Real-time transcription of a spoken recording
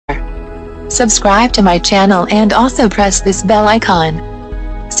Subscribe to my channel and also press this bell icon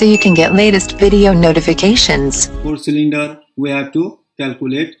so you can get latest video notifications. For cylinder, we have to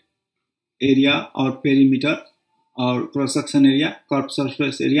calculate area or perimeter or cross-section area, curved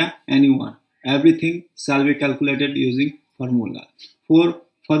surface area, anyone. Everything shall be calculated using formula. For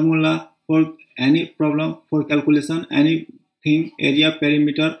formula, for any problem, for calculation, anything, area,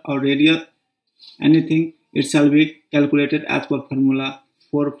 perimeter or radius, anything, it shall be calculated as per formula.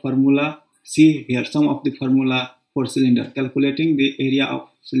 For formula, see here some of the formula for cylinder. Calculating the area of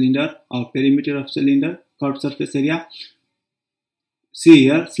cylinder or perimeter of cylinder, curved surface area. See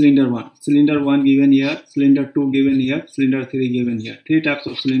here, cylinder 1. Cylinder 1 given here, cylinder 2 given here, cylinder 3 given here. 3 types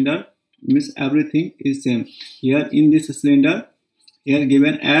of cylinder, means everything is same. Here in this cylinder, here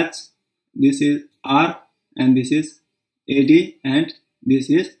given as, this is R and this is AD and this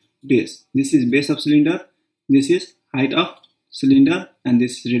is base. This is base of cylinder, this is height of cylinder and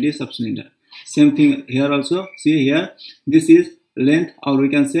this is radius of cylinder. Same thing here also. See here, this is length or we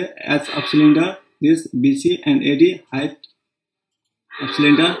can say S of cylinder, this BC and AD height of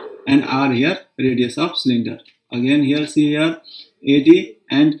cylinder and R here radius of cylinder. Again here see here AD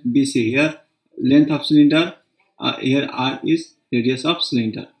and BC here length of cylinder, here R is radius of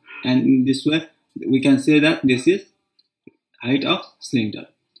cylinder, and in this way we can say that this is height of cylinder.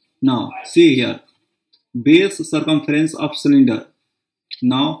 Now see here base circumference of cylinder.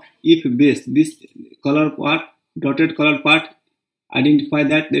 Now if base, this color part, dotted color part, identify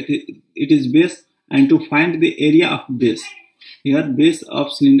that it is base, and to find the area of base, here base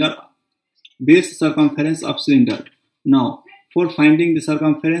of cylinder, base circumference of cylinder. Now for finding the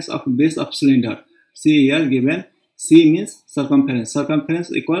circumference of base of cylinder, see here given C means circumference.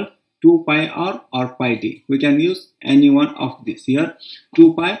 Circumference equal 2 pi r or pi d. We can use any one of this here,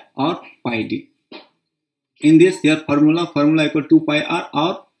 2 pi or pi d. In this here formula equal 2 pi r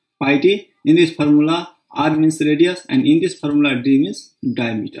or pi d. In this formula r means radius and in this formula d means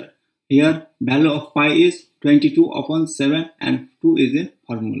diameter. Here value of pi is 22 upon 7 and 2 is in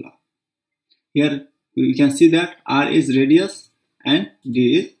formula. Here we can see that r is radius and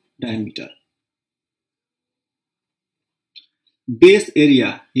d is diameter. Base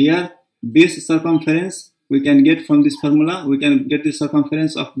area, here base circumference we can get from this formula. We can get the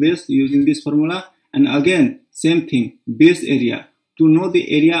circumference of base using this formula, and again same thing, base area. To know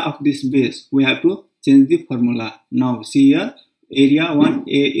the area of this base we have to change the formula. Now see here area 1a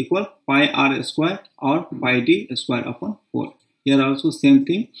equal pi r square or pi d square upon 4. Here also same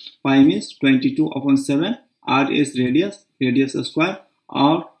thing, pi means 22 upon 7, r is radius square,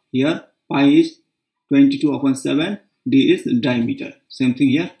 or here pi is 22 upon 7, d is diameter. Same thing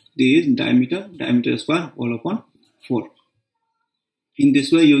here, d is diameter square all upon 4. In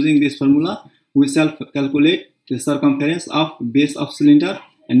this way, using this formula, we shall calculate the circumference of base of cylinder,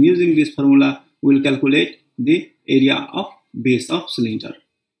 and using this formula, we will calculate the area of base of cylinder.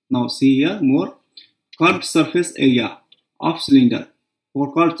 Now see here more, curved surface area of cylinder.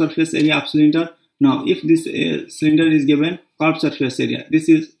 For curved surface area of cylinder, now if this cylinder is given curved surface area, this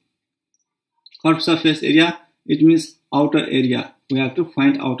is curved surface area, it means outer area. We have to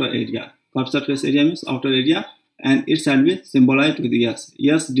find outer area. Curved surface area means outer area, and it shall be symbolized with S.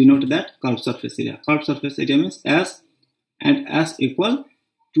 S denote that curved surface area. Curved surface area means S, and S equal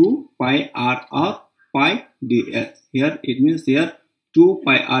 2 pi r or pi ds. Here it means here 2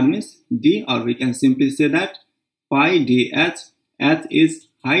 pi r means d, or we can simply say that pi ds. S is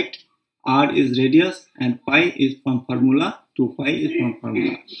height, r is radius, and pi is from formula, 2 pi is from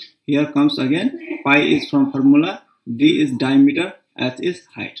formula. Here comes again pi is from formula, d is diameter, s is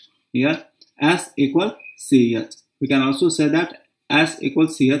height. Here s equal ch. We can also say that s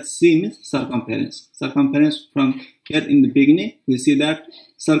equals ch. C means circumference. Circumference, from here in the beginning we see that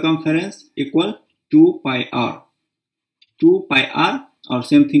circumference equal 2 pi r. 2 pi r, or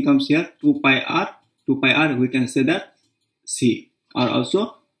same thing comes here, 2 pi r. 2 pi r we can say that c, or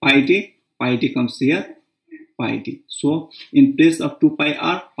also pi d comes here, pi d. So in place of 2 pi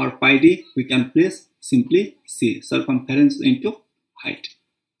r or pi d, we can place simply c, circumference into height.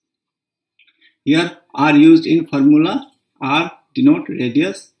 Here r used in formula, r denote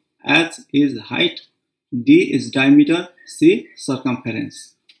radius, s is height, d is diameter, c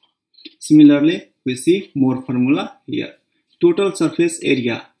circumference. Similarly, we see more formula here. Total surface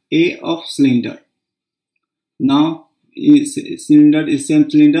area A of cylinder. Now cylinder is same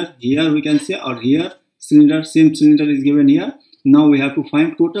cylinder, here we can say, or here cylinder, same cylinder is given here. Now we have to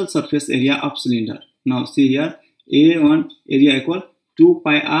find total surface area of cylinder. Now see here A1 area equal 2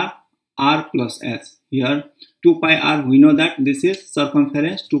 pi r plus s. Here 2 pi r, we know that this is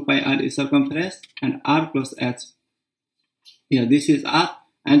circumference, 2 pi r is circumference, and r plus s. Here this is r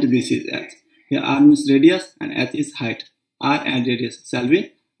and this is s. Here R means radius and h is height. R and radius shall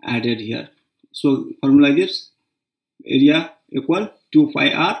be added here. So formula gives area equal 2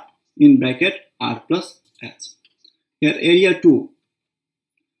 pi r in bracket r plus h. Here area 2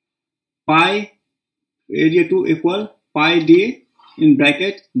 equal pi d in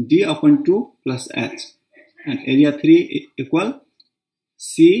bracket d upon 2 plus h, and area 3 equal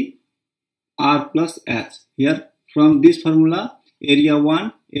c r plus h. Here from this formula, area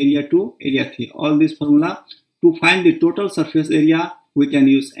 1, area 2, area 3, all this formula, to find the total surface area we can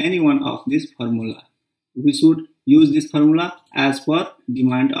use any one of this formula. We should use this formula as per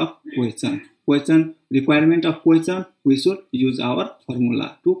demand of question. Requirement of question, we should use our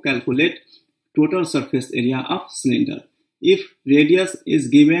formula to calculate total surface area of cylinder. If radius is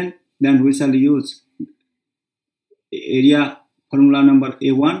given, then we shall use area formula number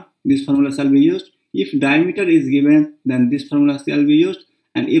A1. This formula shall be used. If diameter is given, then this formula shall be used.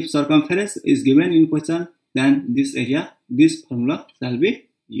 And if circumference is given in question, then this formula shall be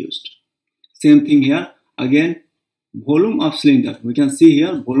used. Same thing here. Again, volume of cylinder. We can see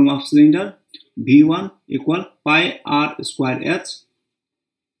here volume of cylinder V1 equal pi r square h.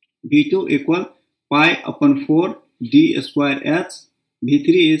 V2 equal pi upon 4 d square h.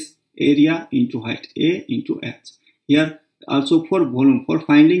 V3 is area into height, A into h. Here also for volume, for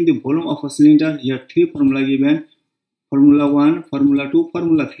finding the volume of a cylinder, here three formula given: formula 1, formula 2,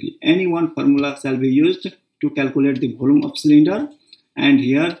 formula 3. Any one formula shall be used to calculate the volume of cylinder, and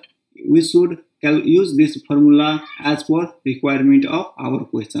here we should use this formula as per requirement of our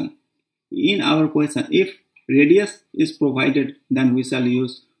question. In our question, if radius is provided, then we shall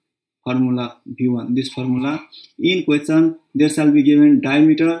use formula V1, this formula. In question, there shall be given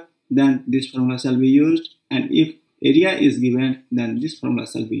diameter, then this formula shall be used, and if area is given, then this formula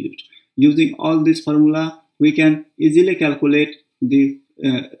shall be used. Using all this formula, we can easily calculate the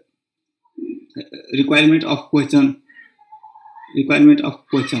requirement of question.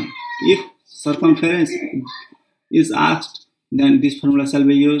 If circumference is asked, then this formula shall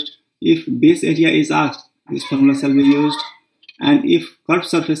be used. If base area is asked, this formula shall be used. And if curved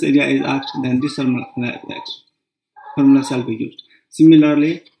surface area is asked, then this formula shall be used.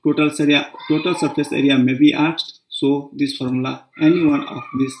 Similarly, total surface area may be asked, so this formula, any one of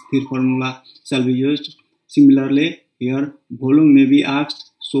these three formula shall be used. Similarly, here volume may be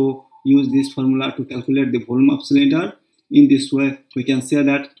asked, so use this formula to calculate the volume of cylinder. In this way, we can say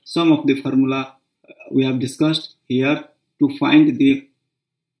that some of the formula we have discussed here to find the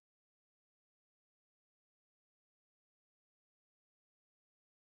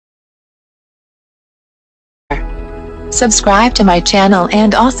Subscribe to my channel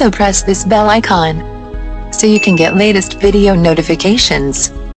and also press this bell icon so you can get latest video notifications.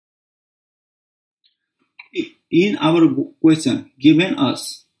 In our question, given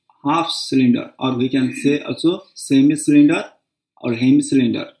us half cylinder, or we can say also semi-cylinder or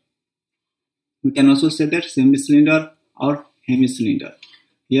hemi-cylinder. We can also say that semi-cylinder or hemi-cylinder.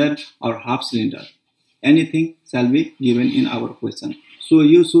 Here, or half cylinder. Anything shall be given in our question. So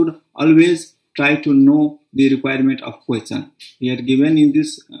you should always try to know the requirement of question. Here given in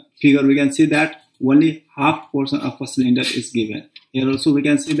this figure, we can see that only half portion of a cylinder is given. Here also we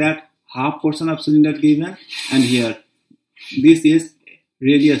can see that half portion of cylinder given, and here this is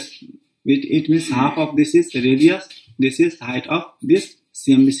radius. It means half of this is radius. This is height of this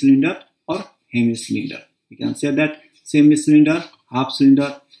semi-cylinder or hemi-cylinder. We can say that semi-cylinder, half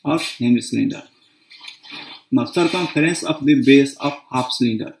cylinder or hemi-cylinder. Now circumference of the base of half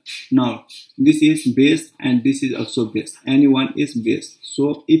cylinder. Now this is base and this is also base. Any one is base.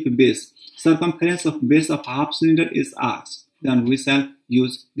 So if base, circumference of base of half cylinder is asked, then we shall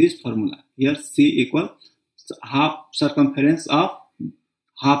use this formula. Here C equal half circumference of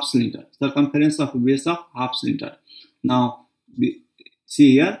half cylinder. Circumference of base of half cylinder. Now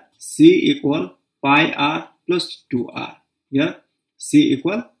see here C equal pi r plus 2r. Here C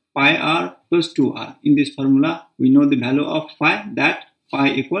equal pi r plus 2r. In this formula, we know the value of phi, that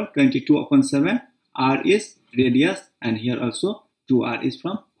pi equal 22 upon 7. R is radius, and here also 2r is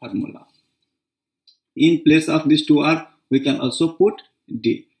from formula. In place of this 2r, we can also put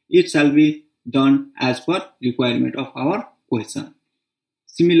d. It shall be done as per requirement of our question.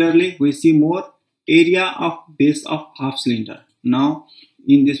 Similarly, we see more area of base of half cylinder. Now,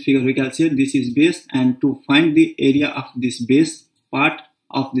 in this figure, we can say this is base, and to find the area of this base part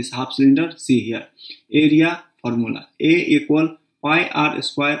of this half cylinder, see here area formula A equal pi r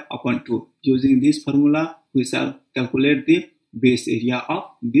square upon 2. Using this formula, we shall calculate the base area of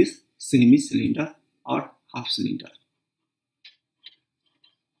this semi-cylinder or half cylinder.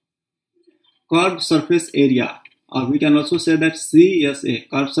 Curved surface area Or we can also say that CSA,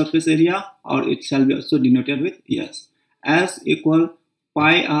 curved surface area, or it shall be also denoted with S. S equal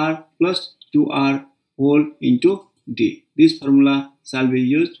pi r plus 2r whole into d. This formula shall be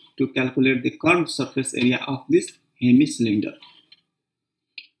used to calculate the curved surface area of this hemicylinder.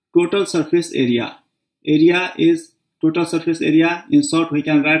 Total surface area. Area is total surface area. In short, we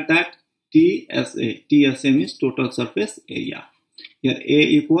can write that TSA. TSA means total surface area. Here A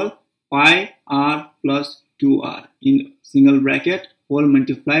equal pi r plus 2r in single bracket whole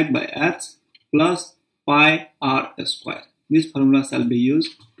multiplied by h plus pi r square. This formula shall be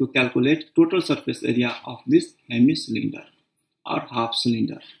used to calculate total surface area of this hemicylinder or half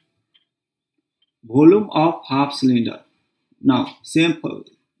cylinder. Volume of half cylinder. Now same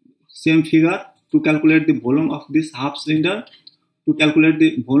figure to calculate the volume of this half cylinder. To calculate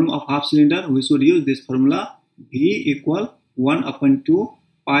the volume of half cylinder, we should use this formula V equal 1 upon 2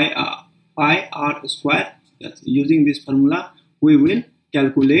 pi r square. Yes, using this formula, we will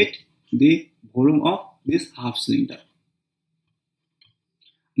calculate the volume of this half cylinder.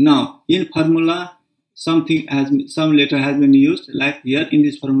 Now, in formula, some letter has been used, like here in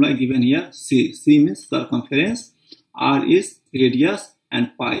this formula given here, C. C means circumference, R is radius,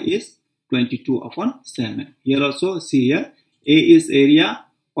 and pi is 22 upon 7. Here also, see here, A is area,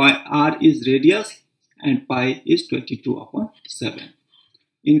 R is radius, and pi is 22 upon 7.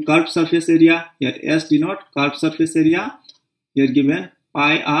 In curved surface area, here S denote curved surface area. Here given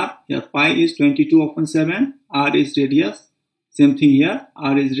pi r, here pi is 22 upon 7, r is radius. Same thing here,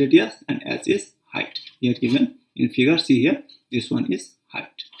 r is radius and h is height. Here given in figure, see here, this one is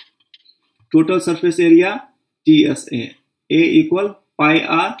height. Total surface area TSA. A equal pi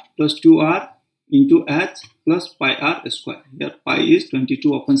r plus 2r into h plus pi r square. Here pi is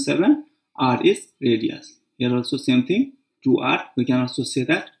 22 upon 7, r is radius. Here also same thing, 2r, we can also say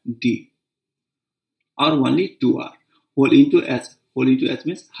that d. Or only 2r. Whole into h. Whole into h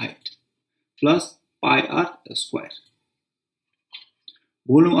means height. Plus pi r square.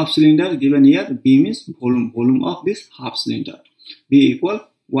 Volume of cylinder given here, B means volume of this half cylinder. B equal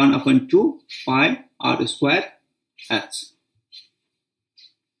 1 upon 2 pi r square h.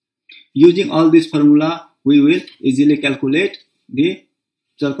 Using all this formula, we will easily calculate the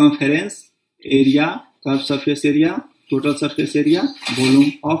circumference, area, curved surface area, total surface area,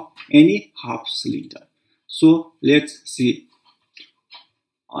 volume of any half cylinder. So let's see.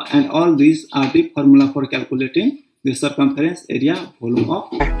 And all these are the formula for calculating the circumference, area, volume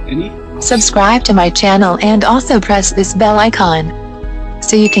of any. Subscribe to my channel and also press this bell icon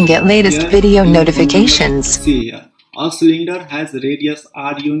so you can get latest video notifications. See here, a cylinder has radius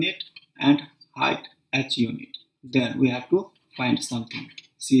r unit and height h unit. Then we have to find something.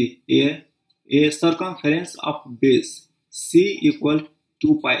 See, a circumference of base C equal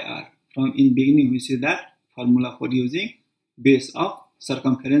 2 pi r. From in beginning we see that formula for using base of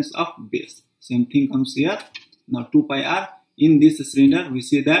circumference of base. Same thing comes here. Now 2 pi r. In this cylinder we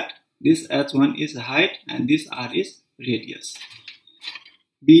see that this h1 is height and this r is radius.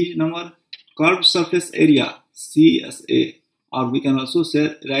 B number, curved surface area CSA, or we can also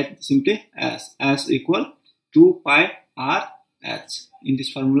say write simply as equal 2 pi r h. In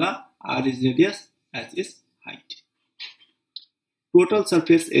this formula, r is radius, h is height. Total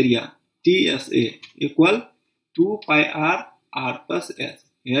surface area TSA equal 2 pi r plus h.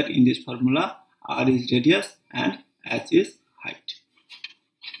 Here in this formula, r is radius and h is height.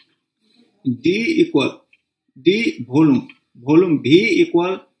 D volume V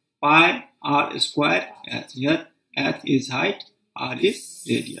equal pi r square h. Here h is height, r is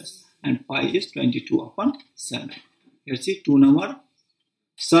radius, and pi is 22 upon 7. Here see 2 number.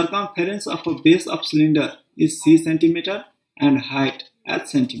 Circumference of a base of cylinder is c centimeter and height h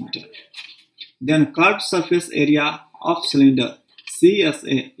centimeter. Then curved surface area of cylinder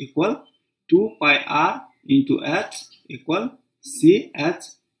CSA equal 2 pi r into h equal c h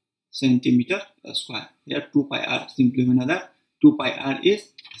centimeter square. Here 2 pi r, simply we know that 2 pi r is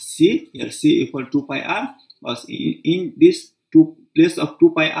c. Here c equal 2 pi r. But in this place of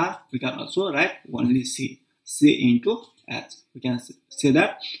 2 pi r, we can also write only c. C into h. We can say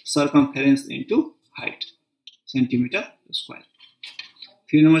that circumference into height, centimeter square.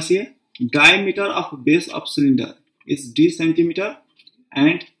 3 number C, diameter of base of cylinder is d centimeter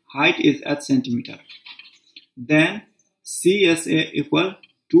and height is h centimeter. Then CSA equal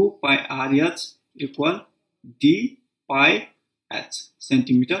 2 pi RH equal d pi h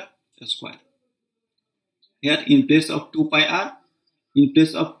centimeter square. Here in place of 2 pi r, in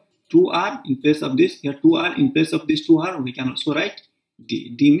place of 2r, in place of this, here 2r, in place of this 2r, we can also write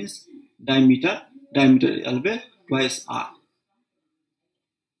d. D means diameter, diameter always twice r.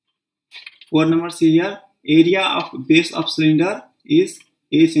 4 number C here, area of base of cylinder is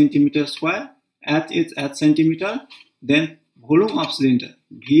A centimeter square, H is H centimeter, then volume of cylinder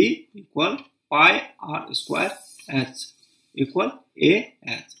V equal pi r square H equal A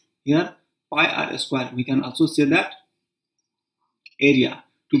H. Here pi r square, we can also say that area.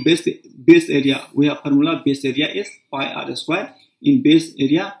 To base area, we have formula base area is pi r square. In base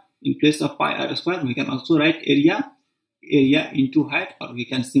area, in place of pi r square, we can also write area into height, or we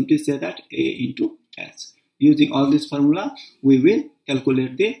can simply say that A into H. Using all this formula, we will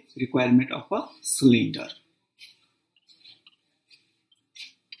calculate the requirement of a cylinder.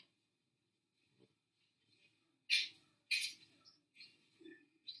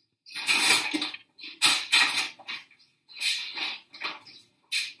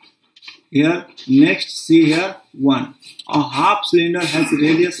 Here, next see here 1. A half cylinder has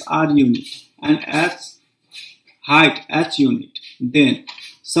radius r unit and height h unit. Then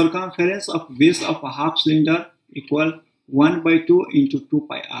circumference of base of a half cylinder equal 1 by 2 into 2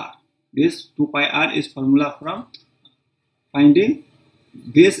 pi r. This 2 pi r is formula from finding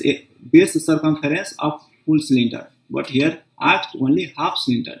base circumference of full cylinder. But here asked only half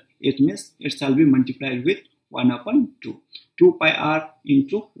cylinder. It means it shall be multiplied with 1 upon 2. 2 pi r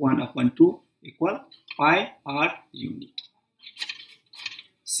into 1 upon 2 equal pi r unit.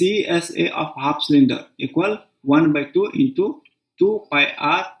 CSA of half cylinder equal 1 by 2 into 2 pi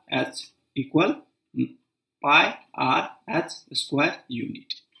r h equal pi r h square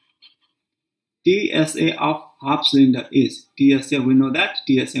unit. TSA of half cylinder is, TSA we know that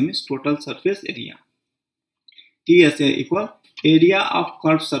TSA means total surface area. TSA equal area of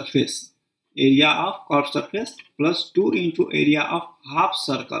curved surface. Area of curved surface plus 2 into area of half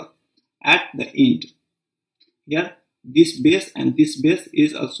circle at the end. Here this base and this base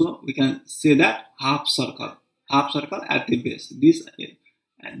is also, we can say that half circle at the base.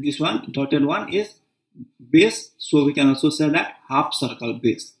 This one dotted one is base, so we can also say that half circle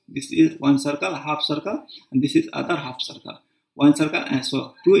base. This is one circle, half circle, and this is other half circle. One circle, and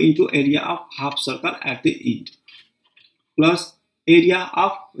so 2 into area of half circle at the end plus area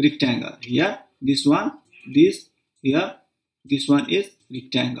of rectangle. Here this one, this one is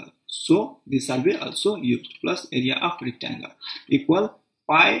rectangle, so this shall be also used, plus area of rectangle equal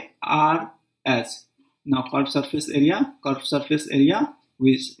pi r s. Now curved surface area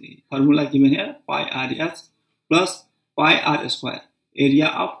with formula given here pi r s plus pi r square, area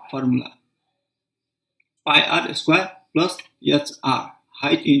of formula pi r square plus h r,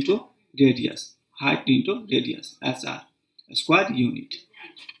 height into radius h r square unit.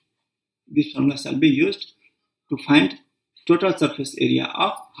 This formula shall be used to find total surface area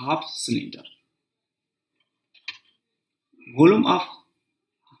of half cylinder. Volume of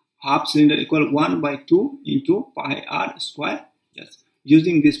half cylinder equal 1 by 2 into pi r square. Yes.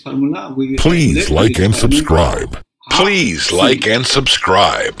 Using this formula, we will please like and subscribe. Please like and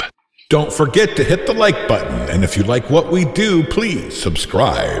subscribe. Don't forget to hit the like button, and if you like what we do, please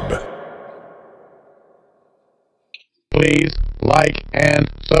subscribe. Please like and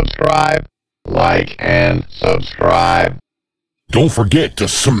subscribe. Like and subscribe. Don't forget to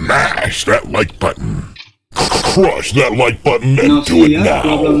smash that like button. Crush that like button and now do it here, now.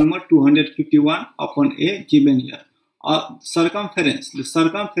 Problem number 251 upon A given here. The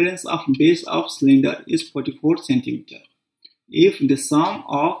circumference of base of cylinder is 44 centimeter. If the sum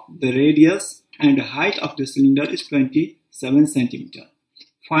of the radius and height of the cylinder is 27 centimeter,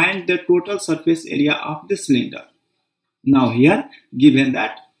 find the total surface area of the cylinder. Now here given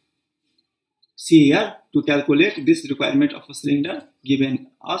that, see here, to calculate this requirement of a cylinder, given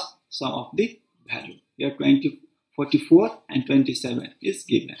us some of the value. Here 44 and 27 is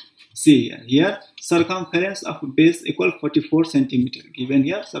given. See here circumference of base equal 44 centimeter. Given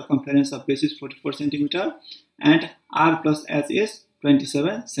here circumference of base is 44 centimeter and r plus h is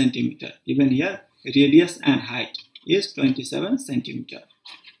 27 centimeter. Given here radius and height is 27 centimeter.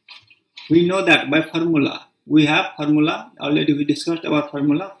 We know that by formula, we have formula, already we discussed our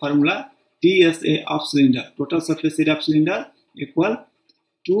formula TSA of cylinder, total surface area of cylinder equal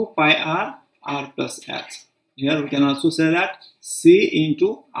 2 pi r plus h. Here we can also say that C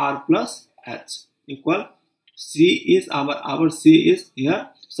into r plus h equal, C is our C is here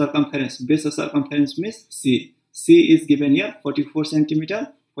circumference, base of circumference means C. C is given here 44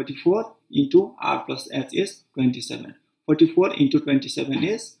 centimeter, 44 into r plus h is 27. 44 into 27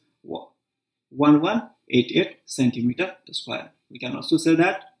 is 1188 centimeter square. We can also say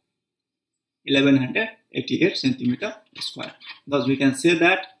that 1188 centimeter square. Thus we can say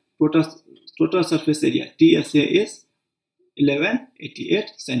that total surface area TSA is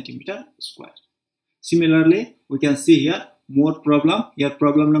 1188 centimeter square. Similarly, we can see here more problem. Here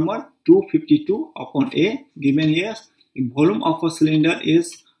problem number 252 upon A. Given here, the volume of a cylinder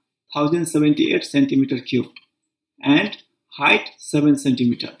is 1078 centimeter cube and height 7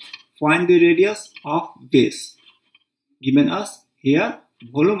 centimeter. Find the radius of base. Given us here,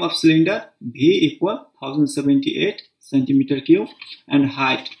 volume of cylinder V equal 1078 centimeter cube and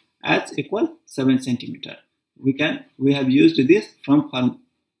height H equal 7 centimeter. We have used this from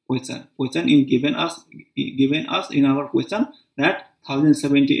question. Question in given us in our question that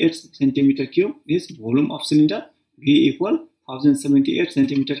 1078 centimeter cube is volume of cylinder, V equal 1078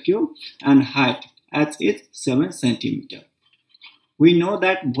 centimeter cube and height H is 7 centimeter. We know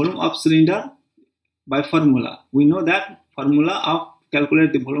that volume of cylinder by formula. We know that formula of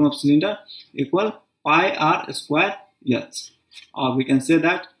calculate the volume of cylinder equal pi r square H. Or we can say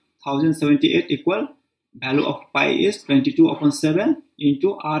that 1078 equal value of pi is 22 upon 7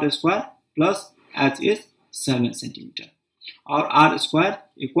 into r square plus H is 7 centimeter. Or r square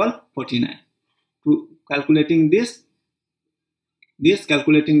equal 49. To calculating this, we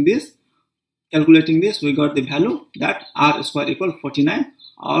got the value that r square equal 49,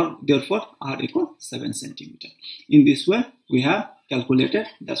 or therefore r equal 7 centimeter. In this way, we have calculated.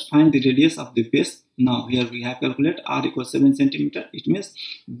 Let's find the radius of the base. Now here we have calculated r equals 7 centimeter. It means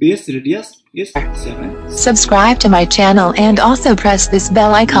base radius is 7. Subscribe to my channel and also press this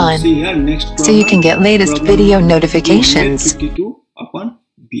bell icon See here, next problem, so you can get latest problem video notifications. 52 upon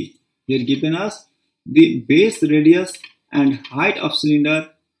B. Here given us the base radius and height of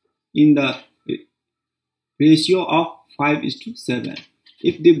cylinder in the ratio of 5:7.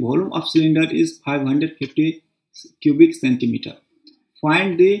 If the volume of cylinder is 550 cubic centimeter,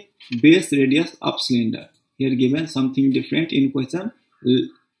 find the base radius of cylinder. Here given something different in question.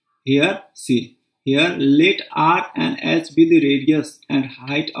 Here see, here let R and H be the radius and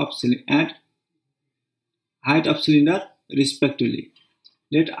height of cylinder respectively.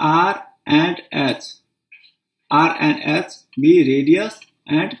 Let R and H be radius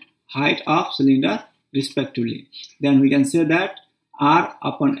and height of cylinder respectively. Then we can say that R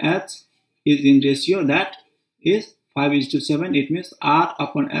upon H is in ratio that is 5:7. It means R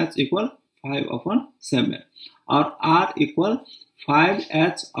upon H equal 5 upon 7, or R equal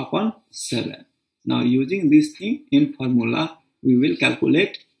 5H upon 7. Now using this thing in formula, we will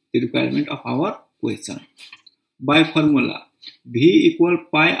calculate the requirement of our question. By formula, V equal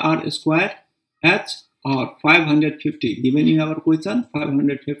pi R square H, or 550 given in our question,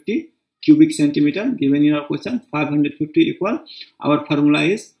 550 cubic centimeter given in our question, 550 equal, our formula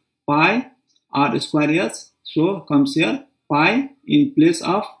is pi R square H. So comes here pi in place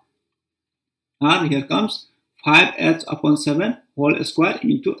of R, here comes 5H upon 7 whole square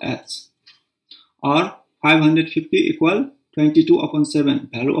into H, or 550 equal 22 upon 7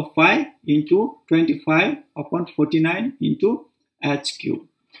 value of pi into 25 upon 49 into H cube.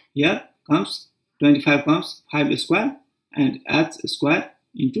 Here comes 25 comes 5 square and H square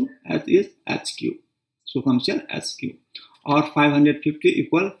into H is H cube. So comes here H cube, or 550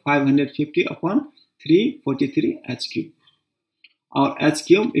 equal 550 upon 343 H cube, or H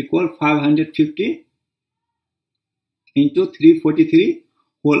cube equal 550 into 343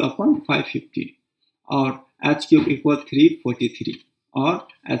 whole upon 550, or H cube equal 343, or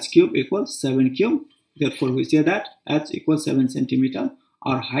H cube equals 7 cube. Therefore we say that H equals 7 centimeter,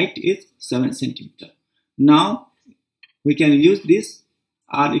 or height is 7 centimeter. Now we can use this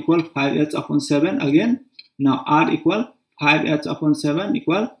R equal 5H upon 7 again. Now R equal 5H upon 7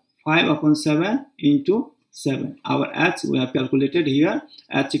 equal 5 upon 7 into 7. Our H we have calculated here,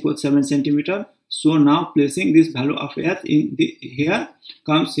 H equals 7 centimeter. So now placing this value of H in the here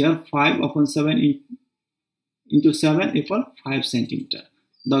comes here 5 upon 7 into 7 equal 5 centimeter.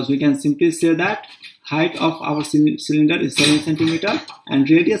 Thus we can simply say that height of our cylinder is 7 centimeter and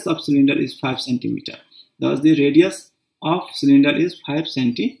radius of cylinder is 5 centimeter. Thus the radius of cylinder is 5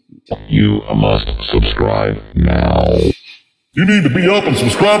 centimeter. You must subscribe now. You need to be up and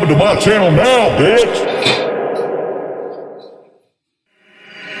subscribing to my channel now, bitch!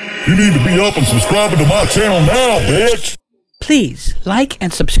 You need to be up and subscribing to my channel now, bitch! Please like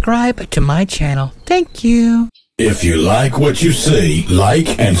and subscribe to my channel. Thank you. If you like what you see,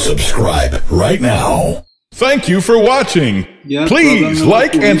 like and subscribe right now. Thank you for watching. Yeah, Please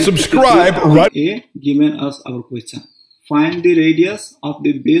like and subscribe right now. A given us our question. Find the radius of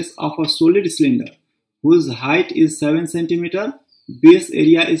the base of a solid cylinder whose height is 7 centimeter, base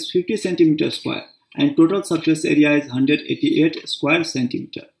area is 50 centimeter square, and total surface area is 188 square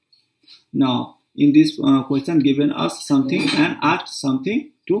centimeter. Now, in this question given us something and asked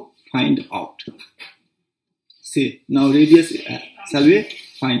something to find out. See, now radius shall we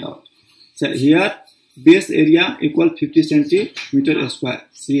find out. So here base area equal 50 centimeter square.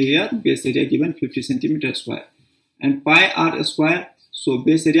 See here, base area given 50 centimeter square. And pi r square, so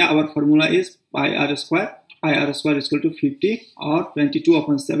base area, our formula is pi r square. Pi r square is equal to 50 or 22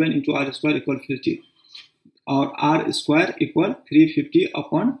 upon 7 into r square equal 50. Or r square equal 350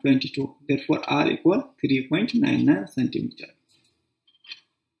 upon 22. Therefore, r equal 3.99 centimeter.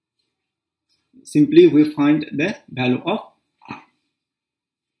 Simply, we find the value of r.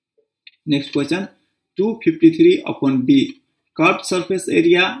 Next question, 253 upon b. Curved surface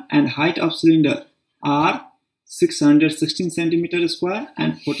area and height of cylinder are 616 centimeter square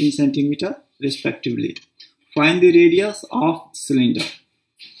and 14 centimeter respectively. Find the radius of cylinder.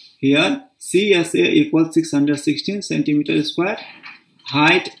 Here, CSA equals 616 centimeter square,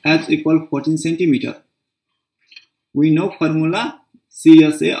 height h equal 14 centimeter. We know formula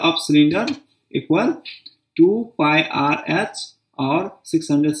CSA of cylinder equal 2 pi r h, or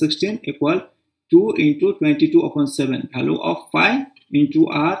 616 equal 2 into 22 upon 7. Value of pi into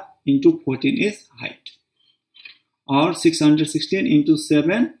r into 14 is height. Or 616 into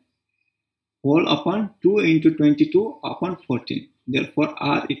 7 whole upon 2 into 22 upon 14. Therefore,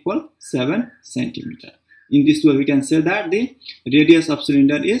 r equal 7 centimeter. In this way, we can say that the radius of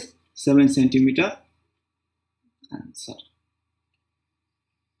cylinder is 7 centimeter. Answer.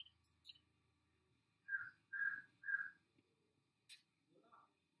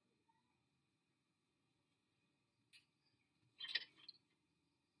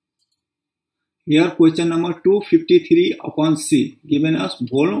 Here, question number 253 upon C. Given us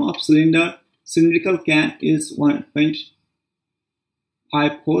volume of cylindrical can is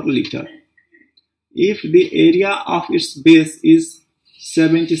 1.54 liter. If the area of its base is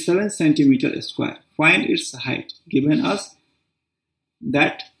 77 centimeter square, find its height. Given us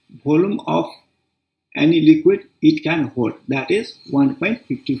that volume of any liquid it can hold, that is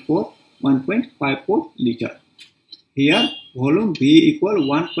 1.54 liter. Here, volume V equal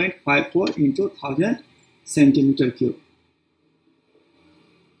 1.54 into 1000 centimeter cube.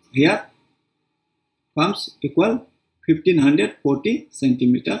 Here comes equal 1540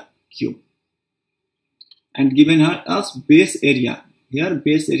 centimeter cube. And given us base area. Here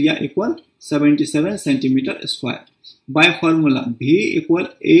base area equal 77 centimeter square. By formula, V equal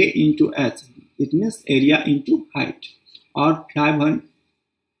A into H. It means area into height. Or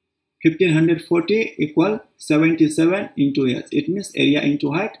 1540 equal 77 into H. It means area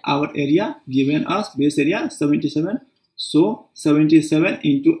into height. Our area given us base area 77. So 77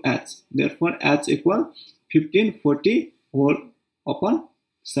 into H. Therefore H equal 1540 whole upon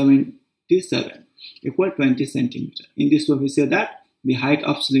 77 equal 20 centimeter. In this way we say that the height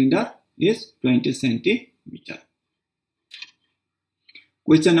of cylinder is 20 centimeter.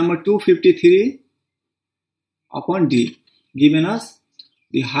 Question number 253 upon D. Given us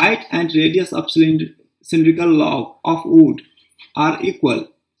the height and radius of cylindrical log of wood are equal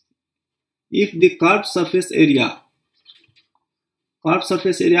if the curved surface area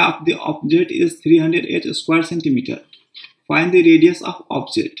of the object is 308 square centimeter. Find the radius of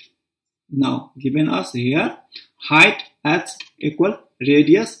object. Now given us here height h equal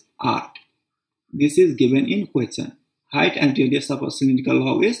radius r. This is given in question. Height and radius of a cylindrical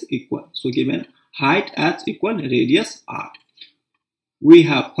log is equal. So given height h equal radius r. We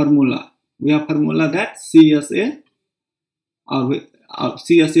have formula that CSA or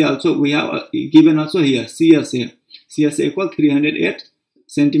CSA also we have given also here CSA equal 308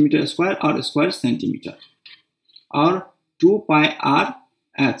 centimeter square or square centimeter, or 2 pi r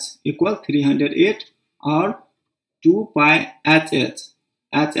h equal 308 or 2 pi h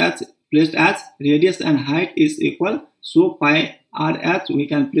placed as radius and height is equal. So pi r h we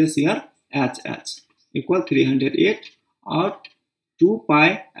can place here h equal 308 or 2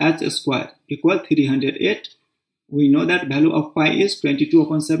 pi h square equal 308. We know that value of pi is 22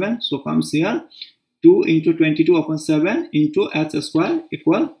 upon 7. So comes here 2 into 22 upon 7 into h square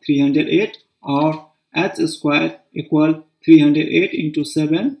equal 308, or h square equal 308 into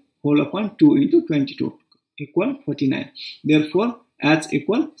 7 whole upon 2 into 22 equal 49. Therefore h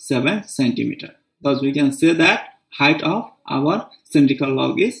equal 7 centimeter. Thus we can say that height of our cylindrical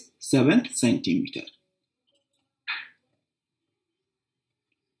log is 7 centimeter.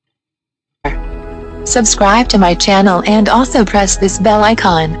 Subscribe to my channel and also press this bell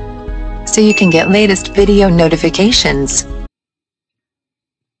icon so you can get latest video notifications.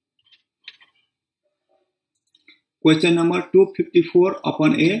 Question number 254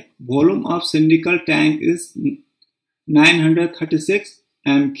 upon A. Volume of cylindrical tank is 936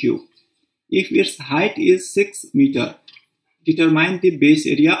 m3. If its height is 6 meter, determine the base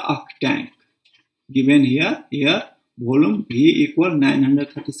area of tank. Given here volume V equal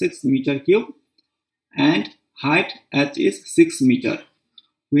 936 meter cube. and height h is 6 meter.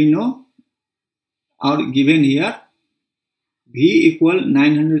 We know our given here V equal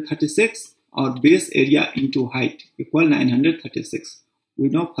 936 or base area into height equal 936. We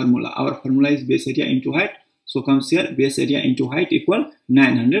know formula. Our formula is base area into height. So comes here base area into height equal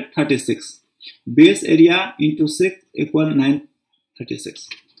 936. Base area into 6 equal 936.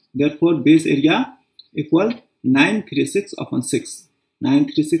 Therefore base area equal 936 upon 6.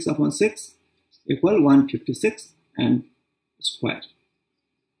 936 upon 6 equal 156 and square.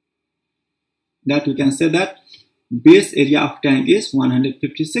 That we can say that base area of tank is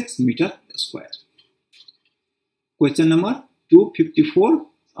 156 meter square. Question number 254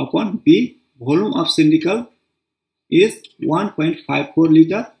 upon B. Volume of cylindrical is 1.54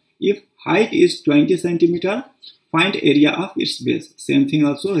 liter. If height is 20 centimeter, find area of its base. Same thing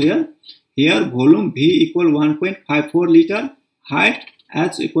also here. Here volume V equal 1.54 liter, height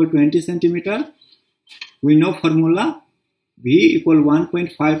h equal 20 centimeter. We know formula V equal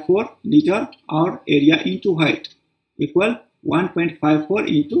 1.54 liter or area into height equal 1.54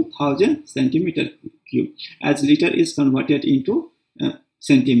 into 1000 centimeter cube, as liter is converted into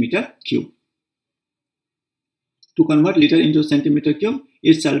centimeter cube. To convert liter into centimeter cube,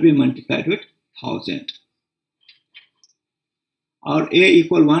 it shall be multiplied with 1000. Our A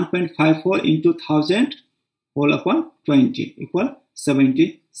equal 1.54 into 1000 whole upon 20 equal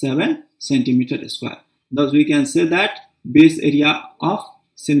 77 centimeter square. Thus we can say that base area of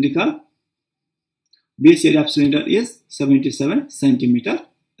cylinder is 77 centimeter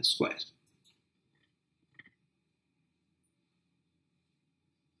square.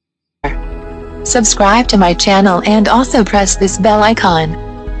 Subscribe to my channel and also press this bell icon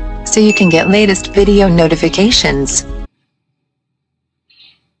so you can get latest video notifications.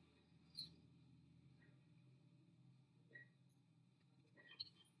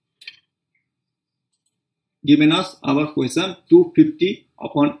 Given us our question 250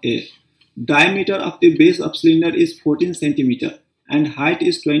 upon A. Diameter of the base of cylinder is 14 centimeter and height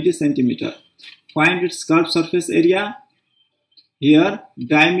is 20 centimeter. Find its curved surface area. Here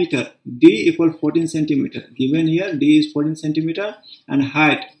diameter D equal 14 centimeter. Given here D is 14 centimeter and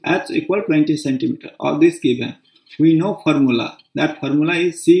height H equal 20 centimeter. All this given. We know formula. That formula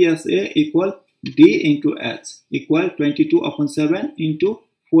is CSA equal D into H equal 22 upon 7 into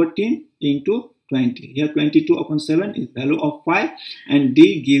 14 into 20. Here 22 upon 7 is value of pi and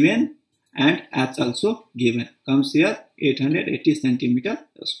D given and H also given. Comes here 880 centimeter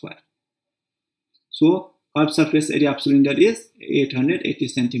square. So curved surface area of cylinder is 880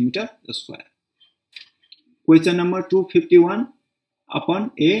 centimeter square. Question number 251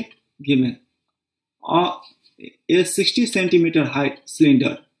 upon A given. A 60 centimeter height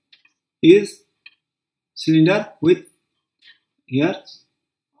cylinder is with here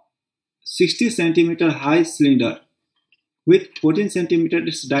 60 centimeter high cylinder with 14 centimeter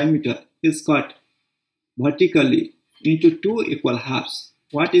its diameter is cut vertically into two equal halves.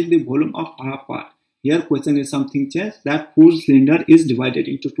 What is the volume of half part? Here question is something changed, that full cylinder is divided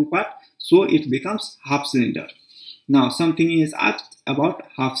into two parts, so it becomes half cylinder. Now something is asked about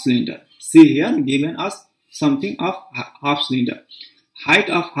half cylinder. See here given us something of half cylinder. Height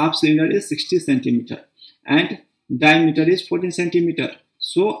of half cylinder is 60 centimeter and diameter is 14 centimeter.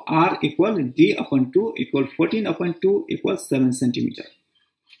 So R equal D upon 2 equal 14 upon 2 equals 7 centimeter.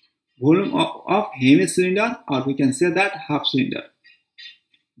 Volume of hemi cylinder, or we can say that half cylinder.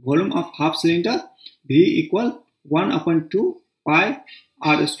 Volume of half cylinder V equal 1 upon 2 pi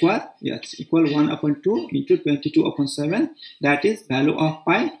R square, yes, equal 1 upon 2 into 22 upon 7, that is value of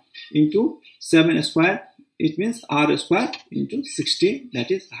pi into 7 square, it means R square into 60, that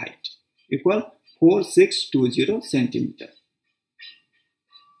is height, equal 4620 centimeter.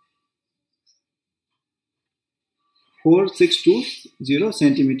 4620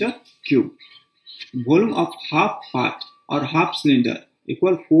 centimeter cube. Volume of half part or half cylinder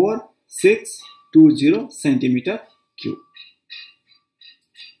equal 4620 centimeter cube.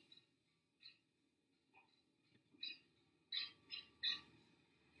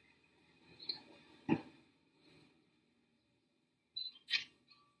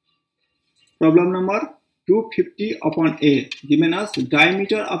 Problem number 250 upon A. Given us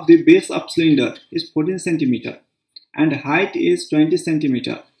diameter of the base of cylinder is 14 centimeter and height is 20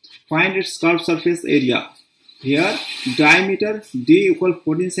 centimeter. Find its curved surface area. Here diameter D equal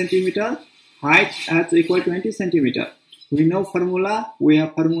 14 centimeter, height H equal 20 centimeter. We know formula, we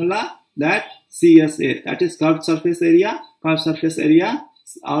have formula that CSA, that is curved surface area. Curved surface area,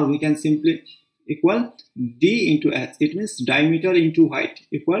 or we can simply equal D into H. It means diameter into height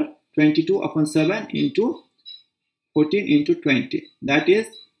equal 22 upon 7 into 14 into 20. That is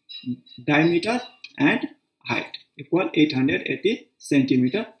diameter and height equal 880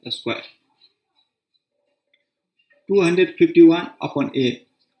 centimeter square. 251 upon A.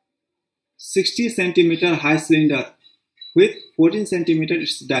 60 centimeter high cylinder with 14 centimeter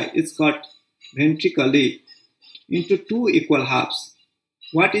its die is cut ventrically into two equal halves.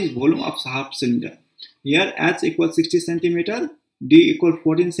 What is volume of half cylinder? Here H equals 60 centimeter, D equal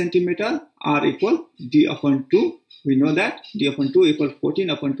 14 centimeter, R equal D upon 2. We know that D upon 2 equal 14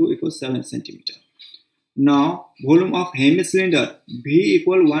 upon 2 equals 7 centimeter. Now volume of hemicylinder V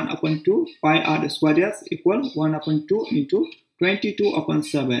equal 1 upon 2 pi R square S equal 1 upon 2 into 22 upon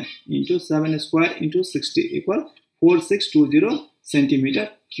 7 into 7 square into 60 equal 4620 centimeter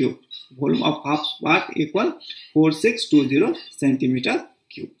cube. Volume of half part equal 4620 centimeter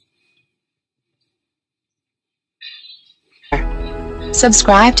cube.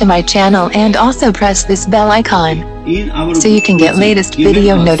 Subscribe to my channel and also press this bell icon In our so you can get latest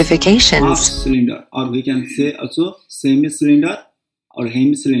video half notifications. cylinder, or we can say also semi-cylinder or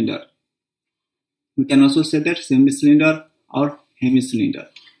hemicylinder. We can also say that semi-cylinder or hemicylinder.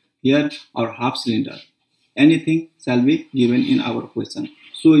 Here or half cylinder. Anything shall be given in our question.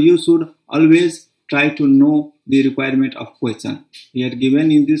 So you should always try to know the requirement of question. Here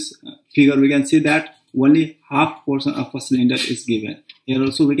given in this figure we can see that only half portion of a cylinder is given. Here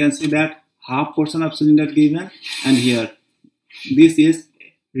also we can see that half portion of cylinder given, and here this is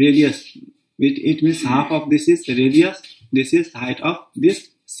radius. It means half of this is radius, this is height of this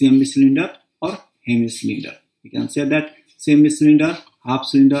semi-cylinder or hemicylinder. We can say that semi-cylinder, half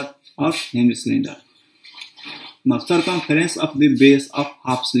cylinder or hemicylinder. Now circumference of the base of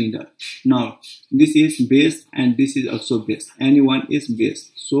half cylinder. Now this is base and this is also base. Any one is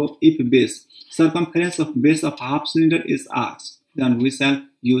base. So if base, circumference of base of half cylinder is asked, then we shall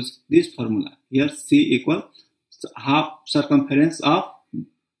use this formula. Here C equal half circumference of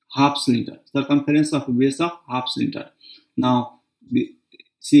half cylinder. Circumference of base of half cylinder. Now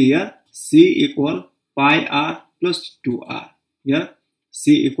see here C equal pi r plus 2r. Here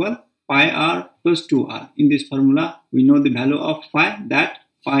C equal pi r plus 2r. In this formula we know the value of pi, that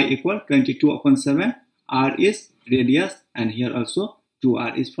pi equal 22 upon 7. R is radius and here also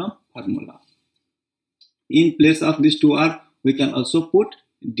 2r is from formula. In place of this 2r we can also put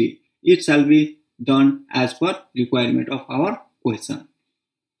D. It shall be done as per requirement of our question.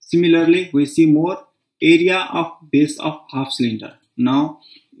 Similarly we see more area of base of half cylinder. Now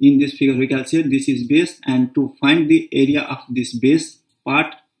in this figure we can say this is base, and to find the area of this base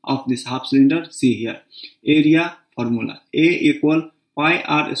part of this half cylinder, see here area formula A equal pi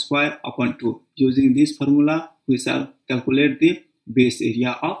r square upon 2. Using this formula we shall calculate the base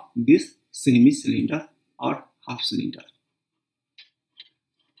area of this semi cylinder or half cylinder.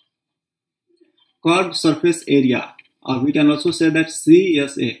 Curved surface area, or we can also say that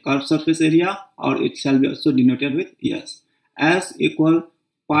CSA, curved surface area, or it shall be also denoted with S. S equal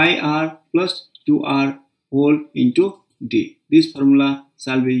pi r plus 2r whole into D. This formula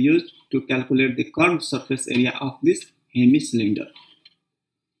shall be used to calculate the curved surface area of this hemicylinder.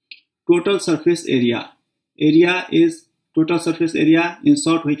 Total surface area. Area is total surface area. In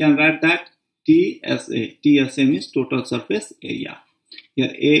short we can write that TSA. TSA means total surface area.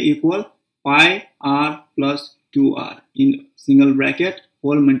 Here A equal pi r plus 2r in single bracket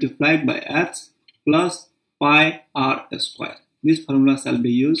whole multiplied by h plus pi r square. This formula shall be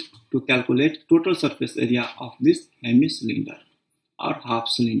used to calculate total surface area of this hemicylinder or half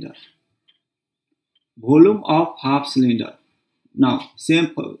cylinder. Volume of half cylinder. Now same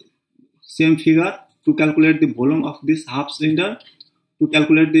figure to calculate the volume of this half cylinder. To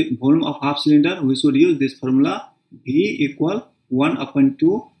calculate the volume of half cylinder we should use this formula V equal 1 upon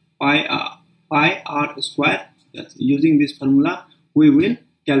 2 pi r square. Yes, using this formula we will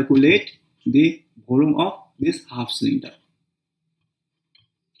calculate the volume of this half cylinder.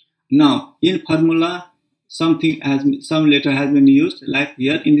 Now in formula some letter has been used, like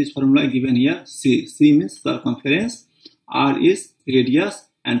here in this formula given here C. C means circumference, R is radius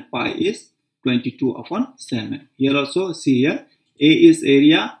and pi is 22 upon 7. Here also see here A is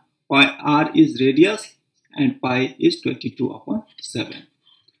area, pi R is radius and pi is 22 upon 7.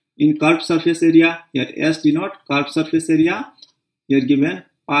 In curved surface area, here S denote curved surface area. Here given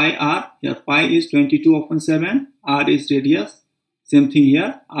pi r, here pi is 22 upon 7, r is radius. Same thing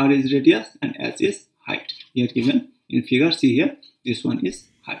here, r is radius and s is height. Here given in figure, see here, this one is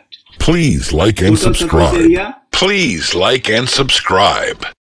height. Please like and Total subscribe. surface area. Please like and subscribe.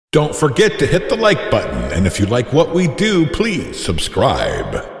 Don't forget to hit the like button, and if you like what we do, please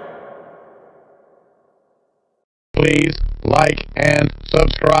subscribe. Please like and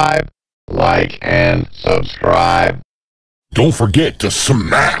subscribe. Like and subscribe. Don't forget to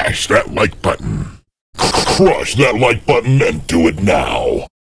smash that like button. Crush that like button and do it now.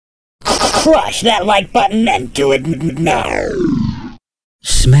 Crush that like button and do it now.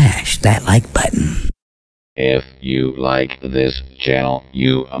 Smash that like button. If you like this channel,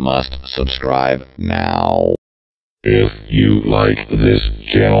 you must subscribe now. If you like this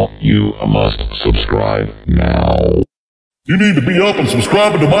channel, you must subscribe now. You need to be up and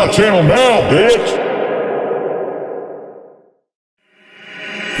subscribing to my channel now, bitch!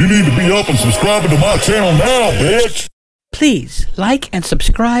 You need to be up and subscribing to my channel now, bitch! Please like and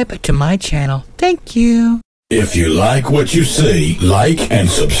subscribe to my channel. Thank you. If you like what you see, like and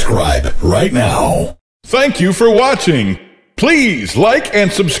subscribe right now. Thank you for watching. Please like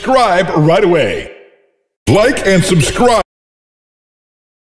and subscribe right away. Like and subscribe.